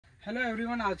Hello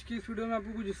everyone, आज की इस वीडियो में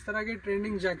आपको कुछ इस तरह के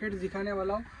ट्रेंडिंग जैकेट्स दिखाने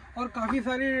वाला हूँ और काफ़ी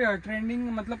सारे ट्रेंडिंग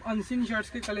मतलब अनसीन शर्ट्स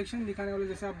के कलेक्शन दिखाने वाला हूँ।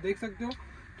 जैसे आप देख सकते हो,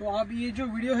 तो आप ये जो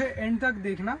वीडियो है एंड तक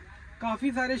देखना।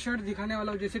 काफ़ी सारे शर्ट दिखाने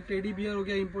वाला हूँ, जैसे टेडी बियर हो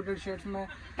गया इंपोर्टेड शर्ट्स में,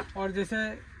 और जैसे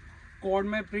कॉर्ड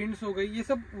में प्रिंट्स हो गई, ये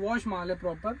सब वॉश माल है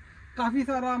प्रॉपर। काफ़ी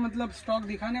सारा मतलब स्टॉक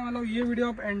दिखाने वाला हूँ, ये वीडियो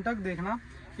आप एंड तक देखना।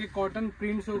 ये कॉटन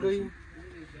प्रिंट्स हो गई,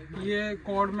 ये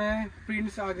कॉर्ड में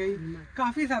प्रिंट्स आ गई,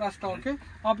 काफ़ी सारा स्टॉक है।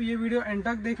 आप ये वीडियो एंड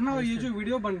तक देखना। और ये जो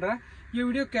वीडियो बन रहा है, ये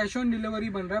वीडियो कैश ऑन डिलीवरी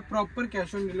बन रहा है, proper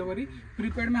cash on delivery.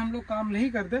 Prepaid में हम लोग काम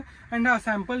नहीं करते। एंड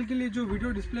सैंपल के लिए जो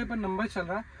वीडियो डिस्प्ले पर नंबर चल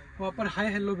रहा है, वहाँ पर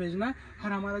हाय हेलो भेजना है।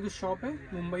 और हमारा जो शॉप है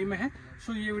मुंबई में है।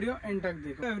 सो ये वीडियो एंड तक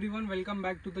देखो। Everyone, welcome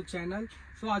back to the channel.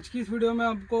 सो आज की इस वीडियो में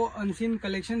आपको अनसीन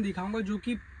कलेक्शन दिखाऊंगा, जो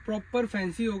कि प्रॉपर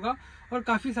फैंसी होगा और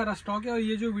काफ़ी सारा स्टॉक है। और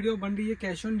ये जो वीडियो बन रही है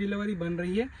कैश ऑन डिलीवरी बन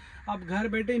रही है। आप घर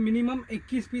बैठे मिनिमम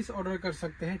 21 पीस ऑर्डर कर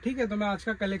सकते हैं, ठीक है। तो मैं आज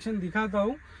का कलेक्शन दिखाता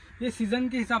हूँ। ये सीजन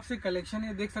के हिसाब से कलेक्शन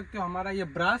है, देख सकते हो। हमारा ये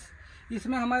ब्रास,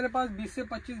 इसमें हमारे पास 20 से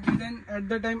 25 design at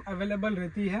the time available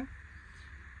रहती है,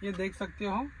 ये देख सकते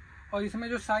हो। और इसमें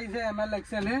जो साइज़ है ML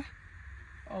XL है,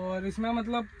 और इसमें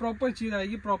मतलब प्रॉपर चीज़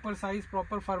आएगी, प्रॉपर साइज़,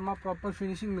 प्रॉपर फर्मा, प्रॉपर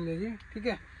फिनिशिंग मिलेगी, ठीक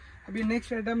है। अभी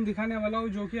नेक्स्ट आइटम दिखाने वाला हूँ,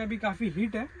 जो कि अभी काफ़ी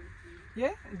हिट है।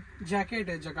 ये जैकेट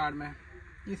है जकार्ड में।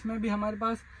 इसमें भी हमारे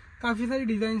पास काफ़ी सारी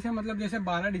डिज़ाइंस है, मतलब जैसे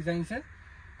 12 डिज़ाइंस है।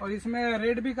 और इसमें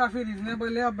रेट भी काफ़ी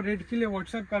रिजनेबल है, आप रेट के लिए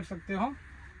व्हाट्सएप कर सकते हो।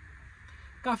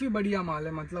 काफ़ी बढ़िया माल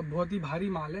है, मतलब बहुत ही भारी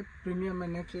माल है, प्रीमियम में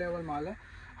नेक्स्ट लेवल माल है।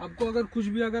 आपको अगर कुछ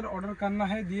भी अगर ऑर्डर करना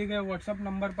है, दिए गए व्हाट्सएप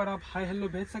नंबर पर आप हाय हेलो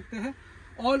भेज सकते हैं।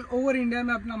 ऑल ओवर इंडिया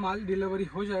में अपना माल डिलीवरी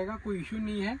हो जाएगा, कोई इशू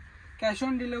नहीं है। कैश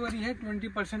ऑन डिलीवरी है,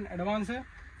 20% एडवांस है,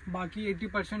 बाकी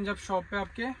 80% जब शॉप पे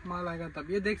आपके माल आएगा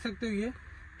तब। ये देख सकते हो, ये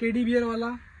टेडी बियर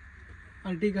वाला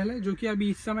आर्टिकल है, जो कि अभी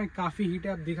इस समय काफ़ी हिट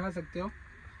है, आप दिखा सकते हो।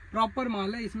 प्रॉपर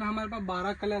माल है, इसमें हमारे पास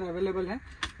 12 कलर अवेलेबल है।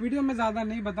 वीडियो में ज़्यादा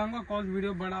नहीं बताऊंगा, कॉज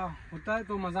वीडियो बड़ा होता है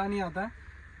तो मज़ा नहीं आता है।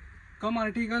 कम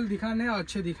आर्टिकल दिखाने और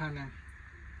अच्छे दिखाने हैं।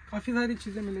 काफ़ी सारी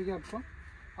चीज़ें मिलेगी आपको,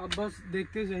 आप बस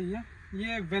देखते जाइए।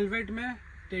 ये वेलवेट में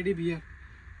टेडी बियर,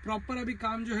 प्रॉपर अभी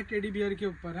काम जो है टेडी बियर के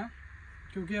ऊपर है,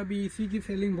 क्योंकि अभी इसी की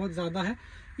सेलिंग बहुत ज़्यादा है,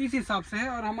 इस हिसाब से है।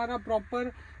 और हमारा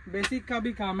प्रॉपर बेसिक का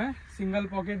भी काम है, single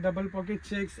pocket, double pocket,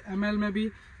 checks, ML में भी,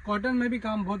 कॉटन में भी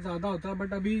काम बहुत ज़्यादा होता है।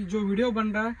 बट अभी जो वीडियो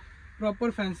बन रहा है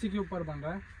प्रॉपर फैंसी के ऊपर बन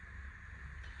रहा है।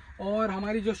 और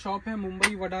हमारी जो शॉप है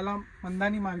मुंबई वडाला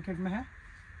मंदानी मार्केट में है,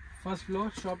 फर्स्ट फ्लोर,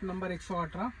 शॉप नंबर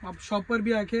 118। आप शॉप पर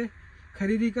भी आके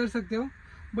खरीदी कर सकते हो।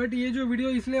 बट ये जो वीडियो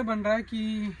इसलिए बन रहा है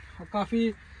कि काफ़ी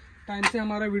टाइम से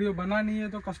हमारा वीडियो बना नहीं है,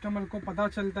 तो कस्टमर को पता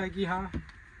चलता है कि हाँ,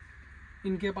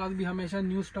 इनके पास भी हमेशा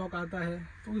न्यू स्टॉक आता है।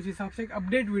 तो उस हिसाब से एक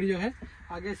अपडेट वीडियो है,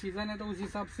 आगे सीज़न है तो उस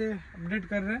हिसाब से अपडेट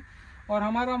कर रहे हैं। और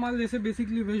हमारा माल जैसे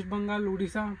बेसिकली वेस्ट बंगाल,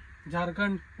 उड़ीसा,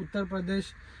 झारखंड, उत्तर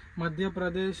प्रदेश, मध्य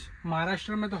प्रदेश,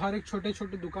 महाराष्ट्र में तो हर एक छोटे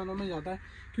छोटे दुकानों में जाता है।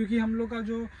 क्योंकि हम लोग का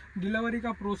जो डिलीवरी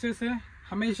का प्रोसेस है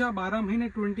हमेशा 12 महीने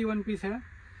 21 पीस है।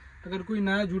 अगर कोई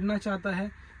नया जुड़ना चाहता है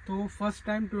तो फर्स्ट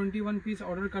टाइम 21 पीस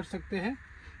ऑर्डर कर सकते हैं।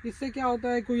 इससे क्या होता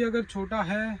है, कोई अगर छोटा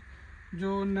है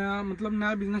जो नया मतलब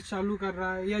नया बिजनेस चालू कर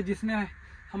रहा है, या जिसने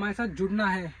हमारे साथ जुड़ना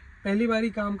है, पहली बार ही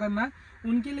काम करना है,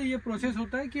 उनके लिए ये प्रोसेस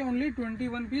होता है कि ओनली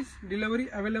 21 पीस डिलीवरी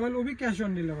अवेलेबल, वो भी cash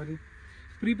on delivery.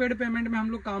 Prepaid payment में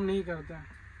हम लोग काम नहीं करते हैं,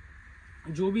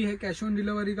 जो भी है कैश ऑन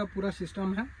डिलीवरी का पूरा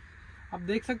सिस्टम है। आप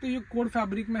देख सकते हो, ये कोड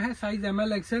फैब्रिक में है, साइज़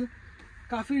ML XL,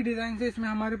 काफ़ी डिज़ाइन है इसमें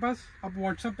हमारे पास। आप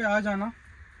व्हाट्सएप पे आ जाना,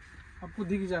 आपको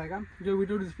दिख जाएगा। जो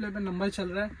वीडियो डिस्प्ले पे नंबर चल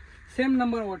रहा है, सेम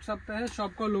नंबर व्हाट्सएप पे है।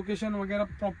 शॉप का लोकेशन वगैरह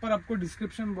प्रॉपर आपको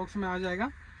डिस्क्रिप्शन बॉक्स में आ जाएगा।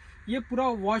 ये पूरा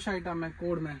वॉश आइटम है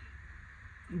कोड में,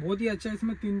 बहुत ही अच्छा है।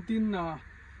 इसमें 3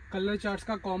 कलर चार्ट्स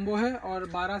का कॉम्बो है और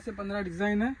 12 से 15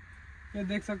 डिज़ाइन है। ये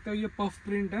देख सकते हो, ये पफ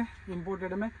प्रिंट है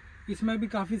इम्पोर्टेड में, इसमें भी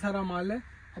काफ़ी सारा माल है।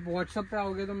 अब व्हाट्सएप पे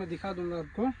आओगे तो मैं दिखा दूंगा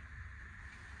आपको।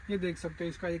 ये देख सकते हो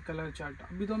इसका एक कलर चार्ट।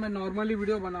 अभी तो मैं नॉर्मली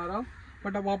वीडियो बना रहा हूँ,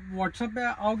 बट अब आप व्हाट्सएप पे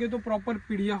आओगे तो प्रॉपर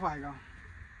PDF आएगा,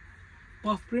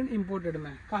 पफ प्रिंट इम्पोर्टेड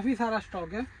में। काफ़ी सारा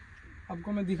स्टॉक है,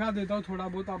 आपको मैं दिखा देता हूँ थोड़ा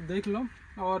बहुत, आप देख लो।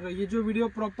 और ये जो video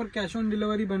proper cash on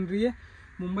delivery बन रही है,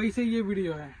 मुंबई से ये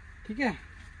वीडियो है, ठीक है।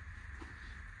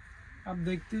 आप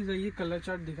देखते जाइए, कलर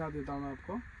चार्ट दिखा देता हूँ मैं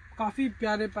आपको। काफ़ी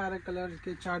प्यारे प्यारे कलर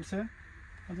के चार्ट्स है,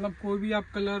 मतलब कोई भी आप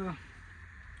कलर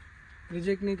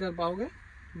रिजेक्ट नहीं कर पाओगे,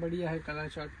 बढ़िया है कलर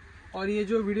चार्ट। और ये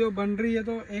जो वीडियो बन रही है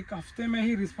तो एक हफ्ते में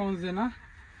ही रिस्पांस देना,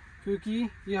 क्योंकि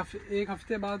ये एक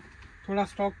हफ्ते बाद थोड़ा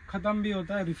स्टॉक ख़त्म भी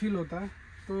होता है, रिफ़िल होता है,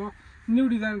 तो न्यू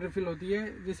डिज़ाइन रिफ़िल होती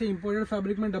है। जैसे इंपोर्टेड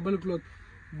फैब्रिक में डबल क्लॉथ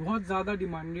बहुत ज़्यादा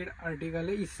डिमांडेड आर्टिकल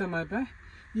है इस समय पे।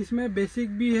 इसमें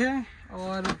बेसिक भी है,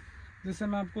 और जैसे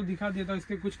मैं आपको दिखा देता हूँ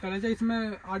इसके कुछ कलर है।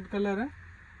 इसमें 8 कलर है,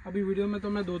 अभी वीडियो में तो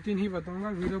मैं 2-3 ही बताऊँगा,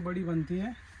 वीडियो बड़ी बनती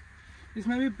है।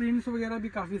 इसमें भी प्रिंट्स वगैरह भी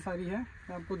काफ़ी सारी है,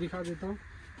 मैं आपको दिखा देता हूँ।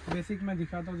 बेसिक में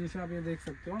दिखाता हूँ, जैसे आप ये देख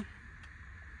सकते हो।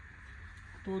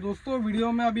 तो दोस्तों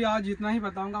वीडियो में अभी आज इतना ही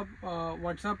बताऊंगा। आप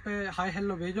व्हाट्सएप पे हाय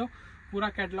हेलो भेजो, पूरा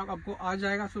कैटलॉग आपको आ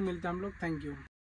जाएगा। सो मिलते हैं हम लोग। Thank you.